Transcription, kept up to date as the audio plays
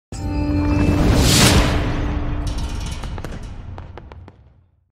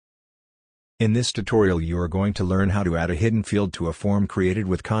In this tutorial you are going to learn how to add a hidden field to a form created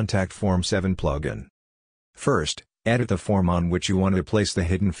with Contact Form 7 plugin. First, edit the form on which you want to place the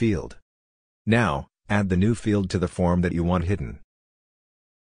hidden field. Now, add the new field to the form that you want hidden.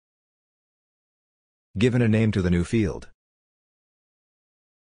 Give a name to the new field.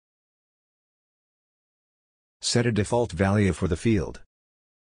 Set a default value for the field.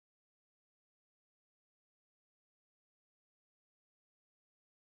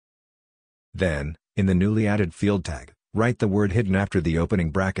 Then, in the newly added field tag, write the word hidden after the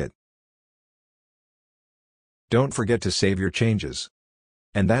opening bracket. Don't forget to save your changes.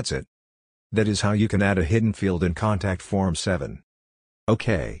 And that's it. That is how you can add a hidden field in Contact Form 7.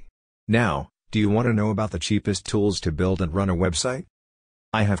 Okay. Now, do you want to know about the cheapest tools to build and run a website?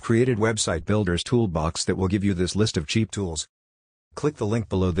 I have created Website Builder's Toolbox that will give you this list of cheap tools. Click the link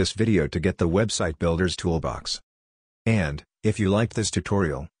below this video to get the Website Builder's Toolbox. And, if you liked this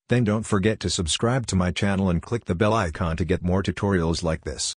tutorial, then don't forget to subscribe to my channel and click the bell icon to get more tutorials like this.